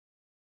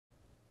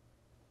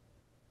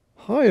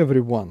Hi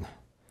everyone!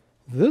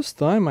 This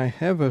time I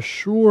have a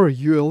Shure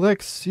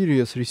ULX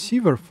series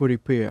receiver for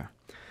repair.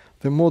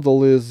 The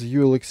model is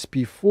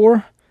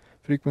ULXP4,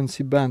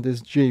 frequency band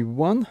is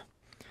J1,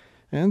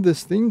 and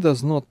this thing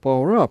does not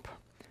power up.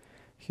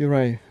 Here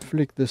I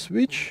flick the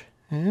switch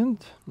and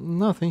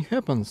nothing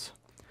happens.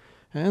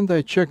 And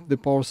I checked the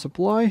power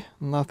supply,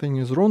 nothing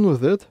is wrong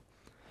with it.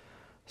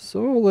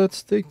 So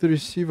let's take the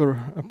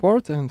receiver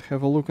apart and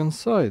have a look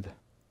inside.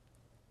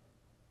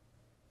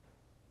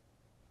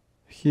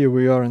 Here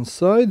we are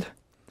inside,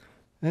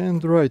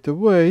 and right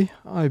away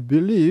I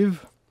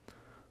believe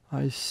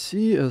I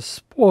see a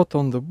spot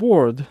on the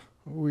board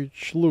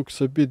which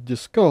looks a bit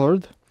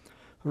discolored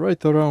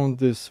right around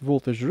this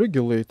voltage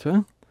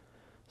regulator.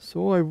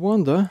 So I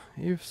wonder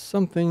if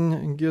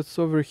something gets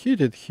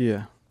overheated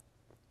here.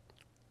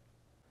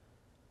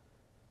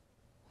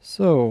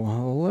 So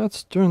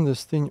let's turn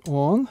this thing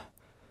on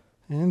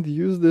and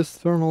use this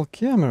thermal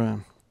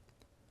camera.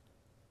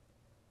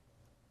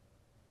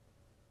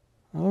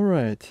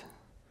 Alright,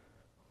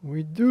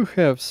 we do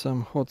have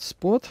some hot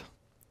spot,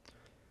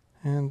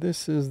 and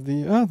this is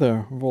the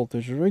other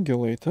voltage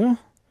regulator,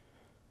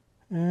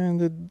 and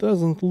it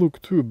doesn't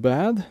look too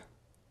bad.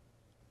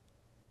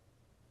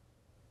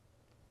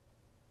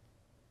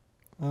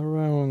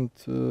 Around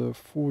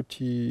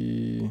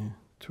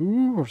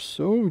 42 or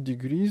so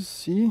degrees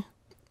C,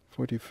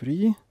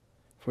 43,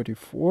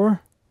 44,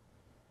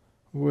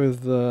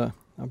 with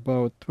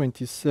about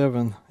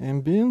 27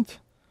 ambient.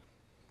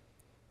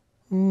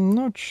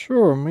 Not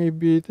sure,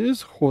 maybe it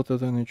is hotter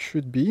than it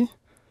should be,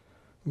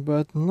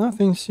 but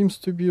nothing seems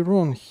to be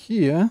wrong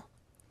here.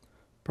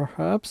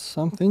 Perhaps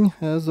something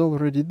has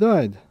already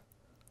died.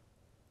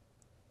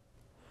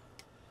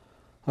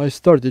 I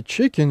started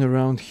checking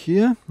around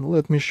here.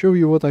 Let me show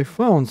you what I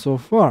found so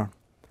far.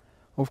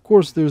 Of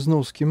course, there's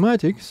no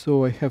schematic,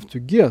 so I have to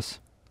guess.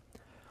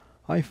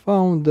 I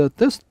found a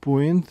test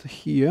point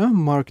here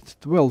marked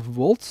 12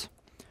 volts,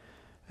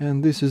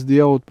 and this is the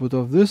output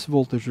of this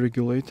voltage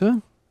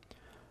regulator.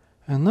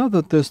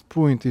 Another test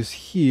point is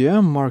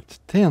here marked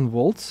 10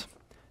 volts,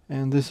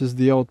 and this is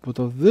the output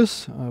of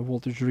this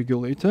voltage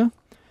regulator.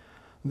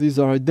 These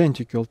are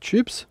identical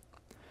chips.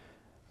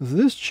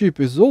 This chip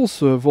is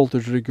also a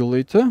voltage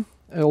regulator,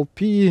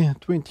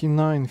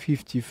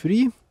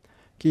 LP2953,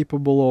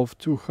 capable of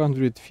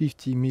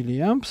 250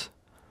 milliamps.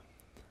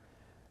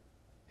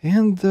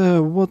 And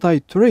what I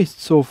traced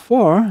so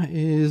far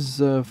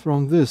is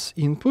from this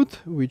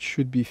input, which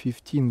should be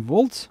 15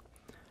 volts,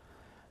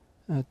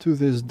 to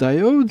this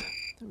diode,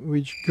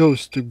 which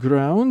goes to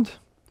ground.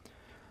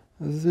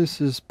 This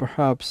is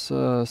perhaps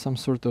some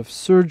sort of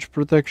surge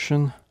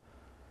protection.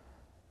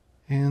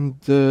 And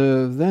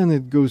then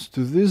it goes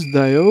to this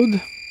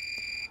diode,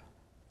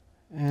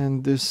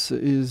 and this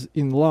is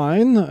in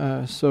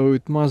line, so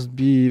it must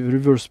be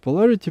reverse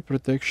polarity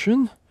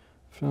protection.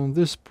 From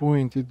this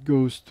point it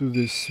goes to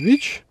this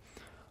switch.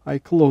 I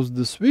closed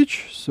the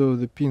switch, so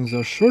the pins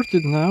are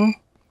shorted now.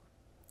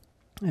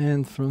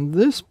 And from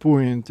this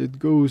point it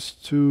goes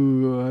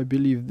to, I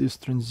believe, this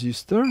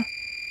transistor.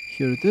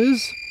 Here it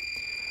is.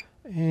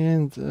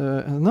 And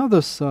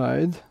another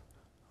side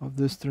of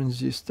this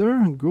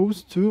transistor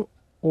goes to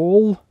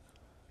all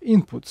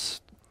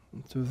inputs,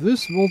 to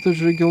this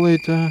voltage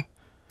regulator,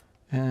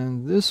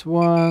 and this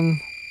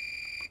one,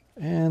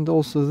 and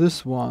also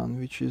this one,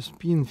 which is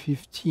pin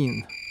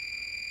 15.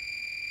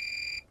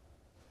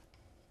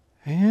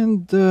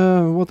 And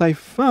what I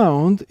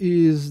found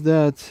is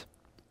that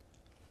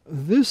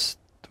this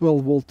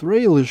 12 volt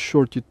rail is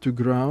shorted to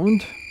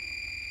ground,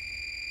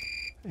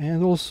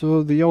 and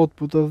also the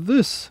output of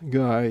this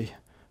guy,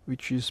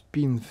 which is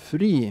pin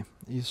 3,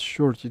 is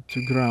shorted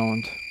to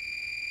ground.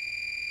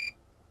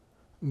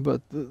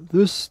 But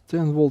this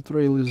 10 volt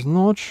rail is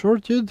not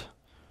shorted,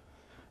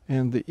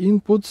 and the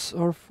inputs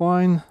are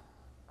fine.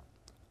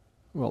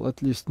 Well,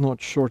 at least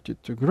not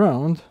shorted to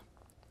ground.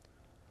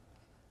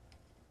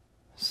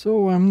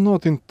 So I'm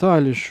not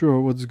entirely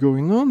sure what's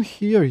going on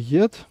here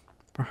yet.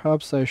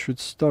 Perhaps I should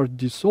start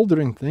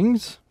desoldering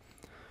things.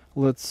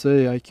 Let's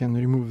say I can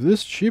remove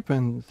this chip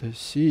and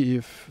see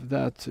if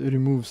that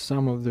removes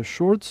some of the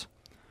shorts.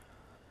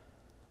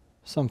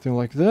 Something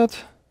like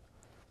that.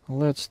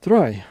 Let's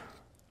try.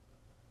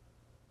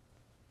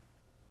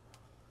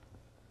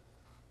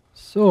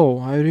 So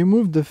I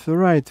removed the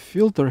ferrite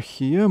filter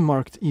here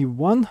marked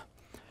E1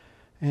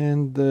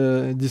 and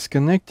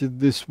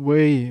disconnected this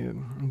way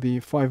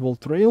the 5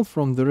 volt rail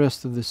from the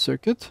rest of the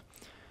circuit.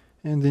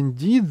 And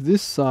indeed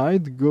this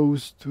side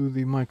goes to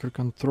the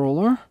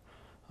microcontroller.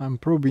 I'm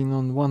probing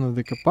on one of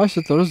the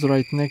capacitors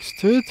right next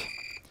to it.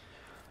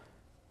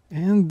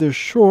 And the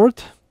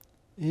short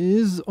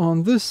is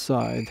on this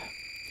side.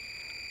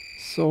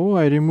 So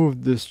I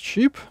removed this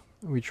chip,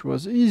 which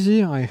was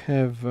easy. I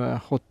have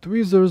hot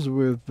tweezers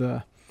with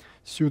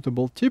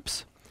suitable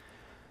tips.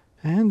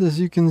 And as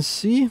you can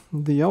see,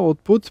 the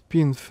output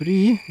pin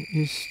 3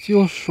 is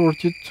still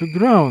shorted to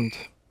ground.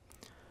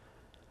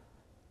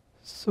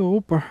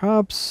 So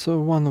perhaps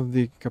one of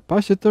the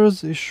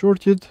capacitors is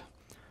shorted,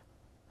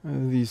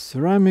 these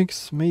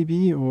ceramics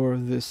maybe, or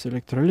this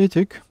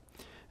electrolytic.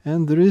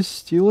 and there is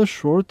still a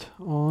short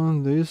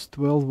on this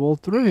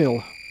 12-volt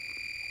rail.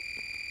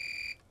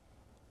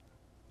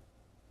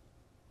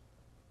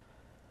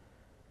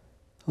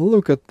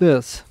 Look at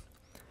this.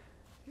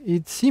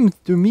 It seemed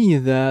to me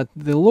that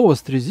the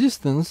lowest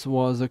resistance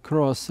was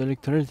across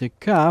electrolytic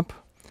cap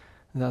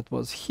that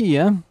was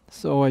here,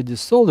 so I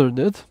desoldered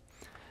it,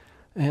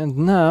 and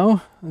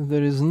now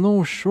there is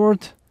no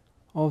short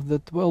of the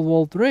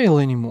 12-volt rail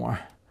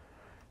anymore.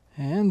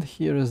 And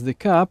here is the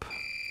cap,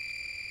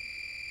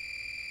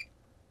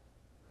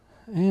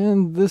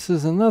 and this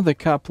is another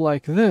cap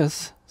like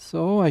this,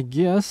 so I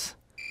guess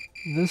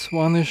this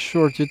one is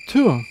shorted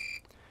too.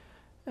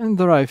 And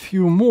there are a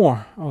few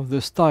more of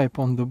this type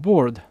on the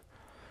board.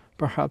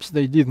 Perhaps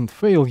they didn't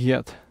fail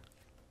yet.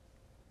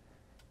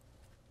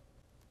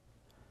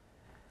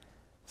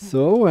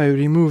 So I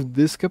removed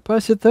this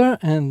capacitor,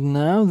 and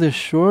now the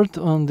short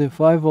on the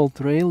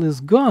 5-volt rail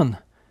is gone.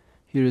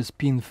 Here is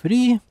pin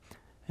 3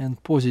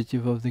 and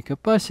positive of the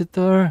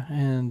capacitor,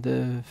 and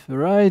the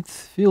ferrite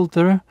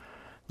filter,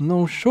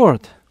 no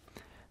short.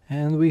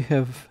 And we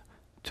have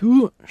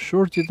 2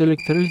 shorted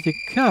electrolytic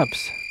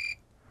caps,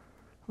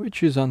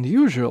 which is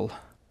unusual.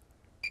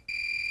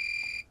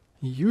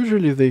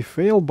 Usually they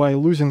fail by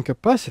losing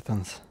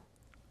capacitance.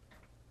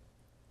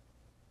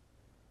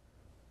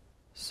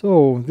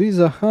 So these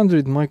are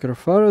 100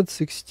 microfarad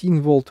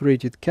 16-volt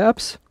rated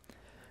caps,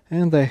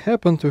 and I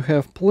happen to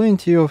have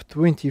plenty of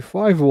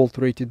 25-volt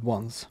rated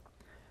ones.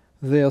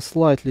 They are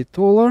slightly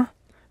taller,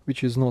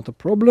 which is not a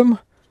problem,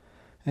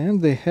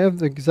 and they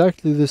have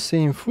exactly the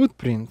same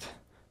footprint,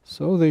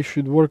 so they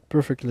should work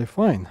perfectly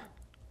fine.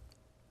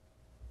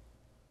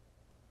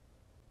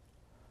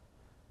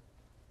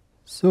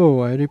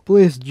 So I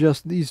replaced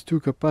just these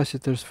 2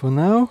 capacitors for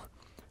now,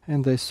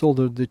 and I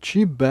soldered the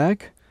chip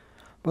back,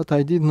 but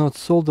I did not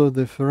solder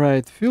the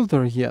ferrite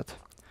filter yet.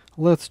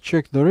 Let's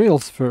check the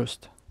rails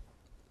first.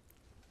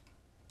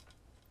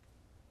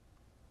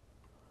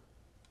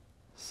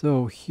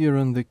 So here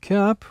on the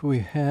cap we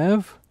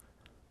have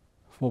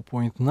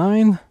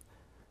 4.9,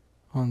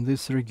 on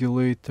this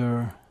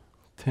regulator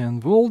 10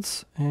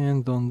 volts,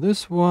 and on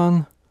this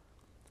one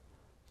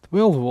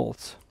 12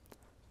 volts.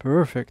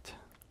 Perfect.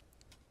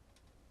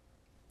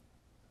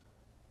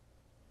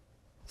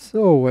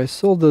 So I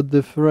soldered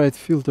the ferrite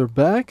filter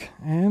back,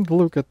 and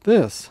look at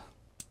this.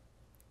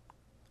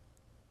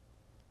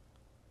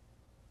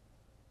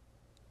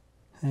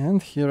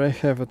 And here I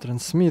have a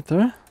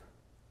transmitter.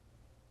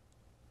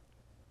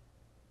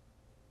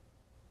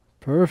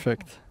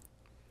 Perfect.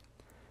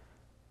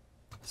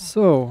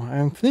 So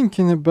I'm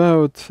thinking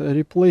about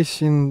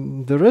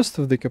replacing the rest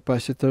of the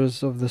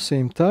capacitors of the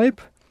same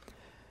type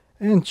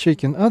and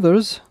checking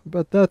others,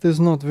 but that is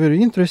not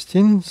very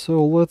interesting,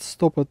 so let's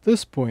stop at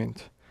this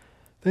point.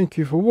 Thank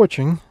you for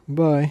watching.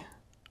 Bye.